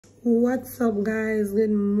What's up, guys?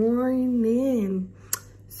 Good morning.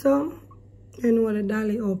 So, you know the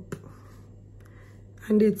dolly up,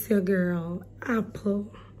 and it's your girl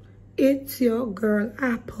Apple. It's your girl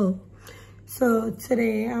Apple. So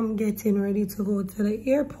today I'm getting ready to go to the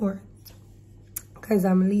airport because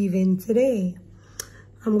I'm leaving today.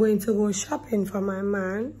 I'm going to go shopping for my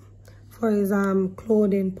man for his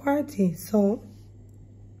clothing party. So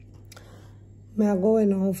I go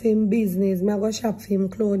in for him business. I go shop for him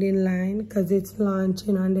clothing line because it's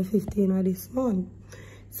launching on the 15th of this month.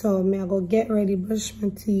 So I go get ready, brush my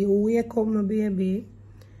teeth, wake up my baby,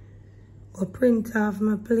 go print off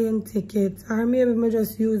my plane ticket, or maybe I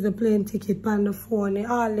just use the plane ticket on the phone. It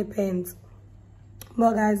all depends.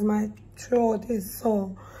 But guys, my throat is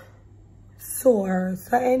so sore.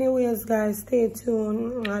 So anyways, guys, stay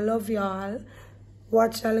tuned. I love y'all.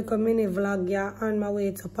 Watch a little mini vlog, yeah, on my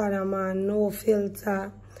way to Panama. No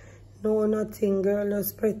filter, no nothing, girl,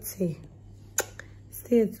 just pretty.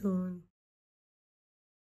 Stay tuned.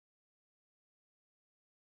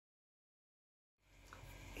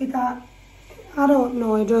 I don't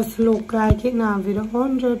know, it just look like it now with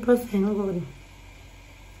 100% good.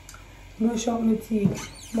 Brush up my teeth.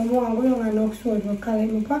 But I go down and knock so to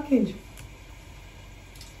collect my package.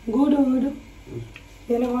 Good.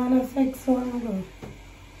 You don't want to sex one, good.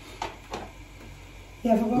 You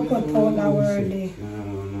have to go put out that word there.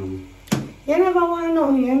 You never want to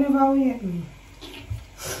know me, you never wait me.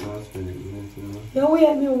 You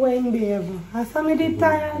wait me when, baby. I saw me did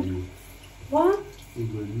tired. What?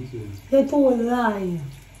 You told a lie.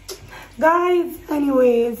 Guys,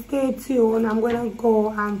 anyways, stay tuned. I'm gonna go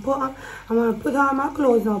and put all my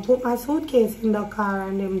clothes now, put my suitcase in the car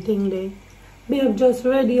and them thing there. Babe, just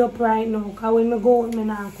ready up right now, because when I go out, I'm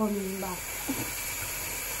not coming back.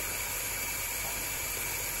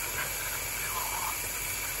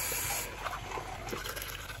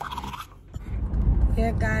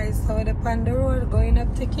 Yeah, guys, so we're on the road going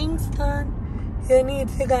up to Kingston. You need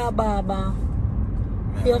to go a barber.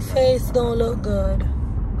 Your face don't look good.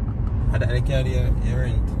 I don't care your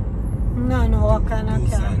rent. No, what kind of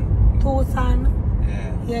car? Tucson?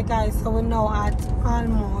 Yeah. Yeah, guys, so we're now at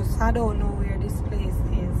almost, I don't know where this place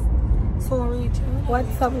is. So reaching.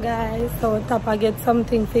 What's up, guys? So we top I get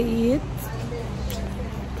something to eat.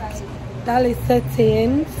 Dolly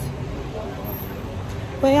settings.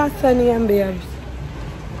 Where are Sunny and Babes?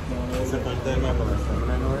 Second time I pass.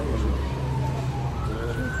 I know where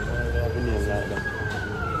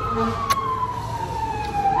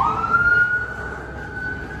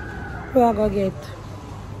Where I go get?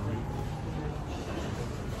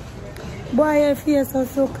 Boy, your face is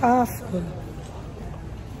so awful.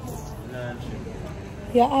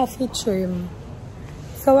 You have to trim.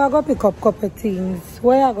 So I go pick up a couple things.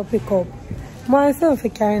 Where I go pick up? Myself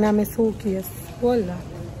carrying my suitcase. Hold that.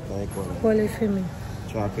 Like what? Hold it for me.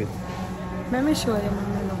 Chocolate. Let me show you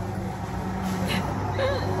my look.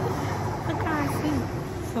 I can't see.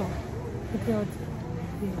 So, look out.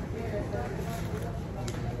 Yeah.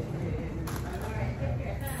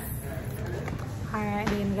 Alright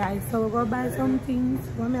then, guys, so we'll go buy some things.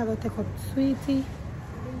 One I'm going to take up sweetie.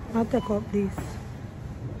 I'll take up this.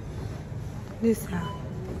 This here.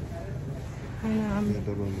 And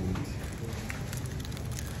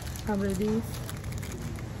probably this.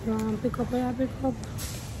 You want to pick up what I pick up?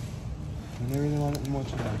 I don't really want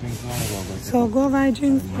much drinks now. So go buy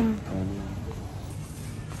drinks now.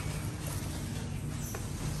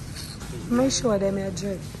 Make sure them a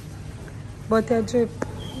drip. But a drip.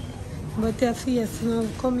 But your face now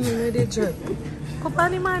come in with a drip. Come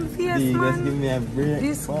on the man face, man. Just give me a break.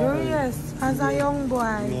 Disgrace as a young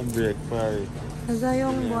boy. Give me a break for it. As a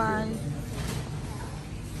young boy.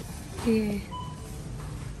 Yeah.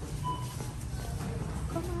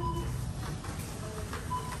 Come on.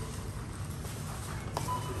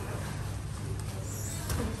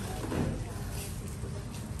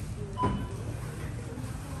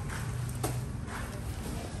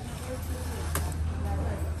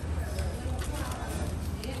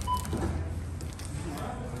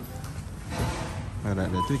 I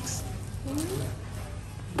like the Twix.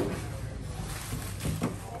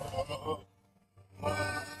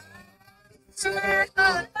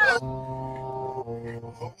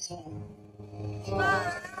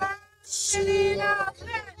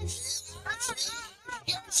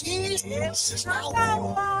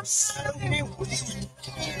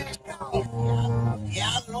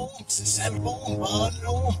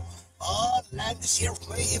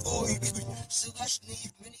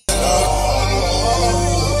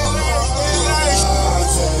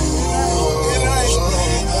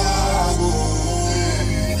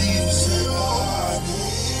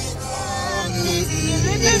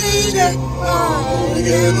 it. Oh,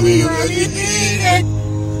 yeah, we really need it.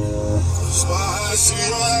 That's why I say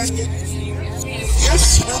like it.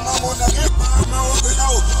 Yes, no, I'm on the hip, I'm out the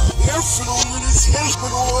out. Airflow in his head,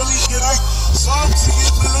 but all he get like. Some to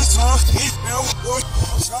get to the top, hit now, boy.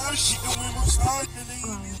 Sorry, she doing my side,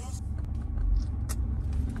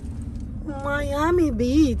 Miami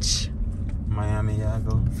Beach. Miami, yeah,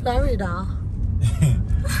 go. Florida.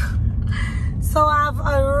 So I've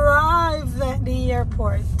arrived at the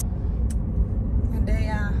airport. And they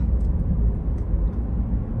are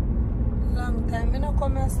long time. I don't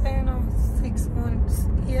come and stay now. 6 months,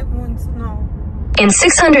 8 months now. In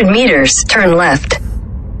 600 meters, turn left.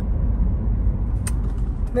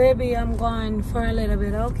 Maybe I'm going for a little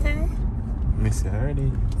bit, okay? Miss you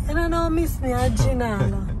already. You don't miss me at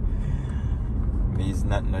Ginala. Me is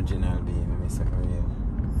not no general being, I miss you for real.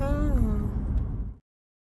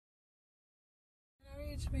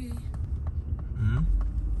 Reach me. I'm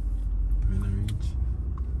gonna reach.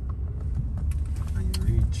 Are you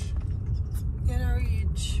reach? Gonna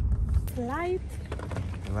reach. Light?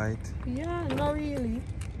 Light? Yeah, not really.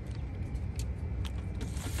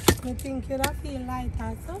 I think you don't feel light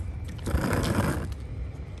also.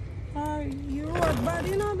 You road bad,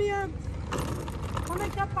 you know, babe. How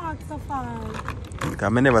make your park so far? Because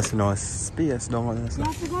I never see no space down there. You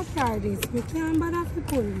have to go car this. We can't bother to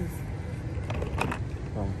pull this.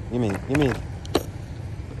 You mean?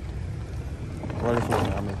 What if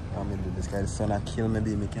I'm do this guy? The sun I kill me,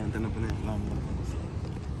 baby. Can't turn up in it long.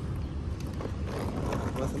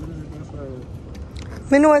 What's the matter?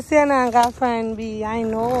 Me know say I got friend B, I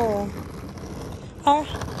know.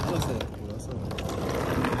 What's that?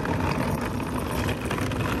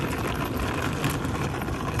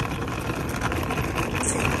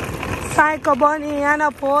 Psycho Bunny and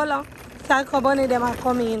Apollo. Psycho Bunny, them are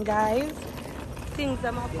coming, guys. Things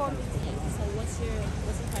them are coming. So what's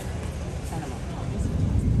the time? Panama.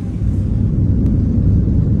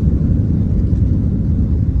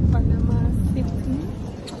 Panama City.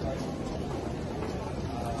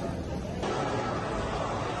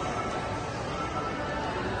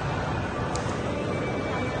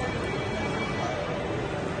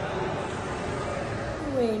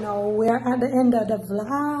 Anyway, now we're at the end of the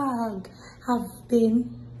vlog. I've been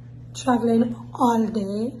traveling all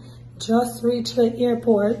day. Just reached the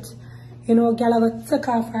airport. You know, girl, I got take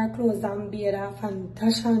off her clothes and bathe off and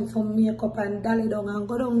dash on some makeup and dolly down and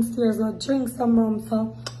go downstairs and drink some rum.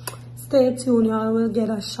 So stay tuned, y'all will get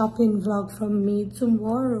a shopping vlog from me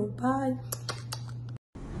tomorrow. Bye.